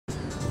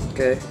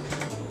Okay.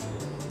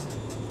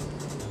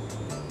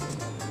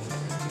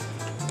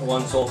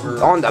 Once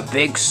over. On the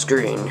big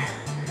screen.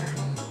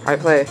 I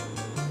play.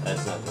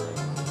 That's not the right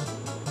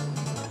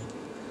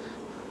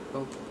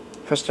one. Oh.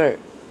 Press start.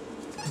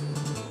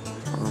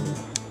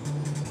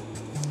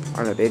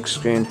 On a big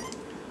screen.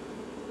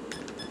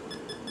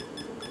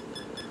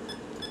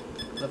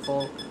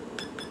 Level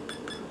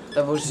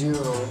 0.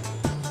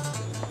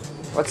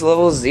 What's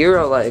level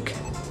 0 like?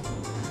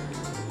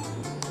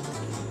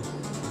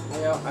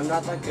 I'm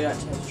not that good at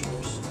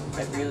Tetris.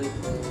 I barely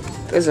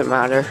play. Doesn't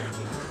matter.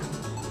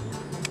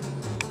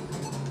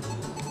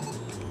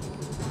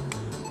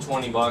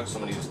 $20.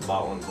 Somebody just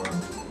bought one for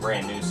him.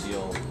 Brand new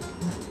seal.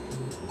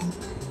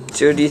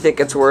 So do you think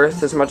it's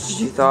worth as much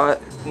as you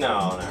thought?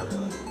 No, not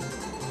really.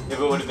 If it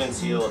would have been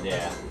sealed,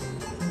 yeah.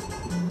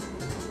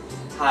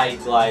 High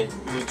Glide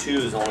Blue 2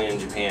 is only in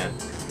Japan.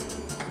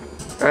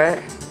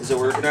 Right? Is it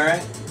working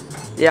alright?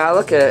 Yeah,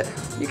 look at it.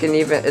 You can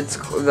even,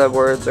 the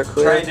words are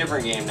clear. Try a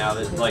different game now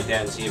like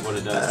that and see what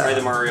it does. Try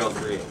the Mario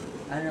 3.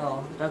 I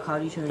know. Doug, how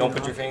do you turn it Don't off?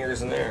 put your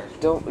fingers in there.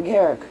 Don't,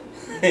 Garrick.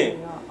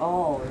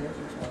 Oh,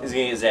 He's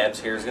gonna get his abs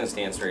here. He's gonna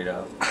stand straight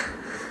up.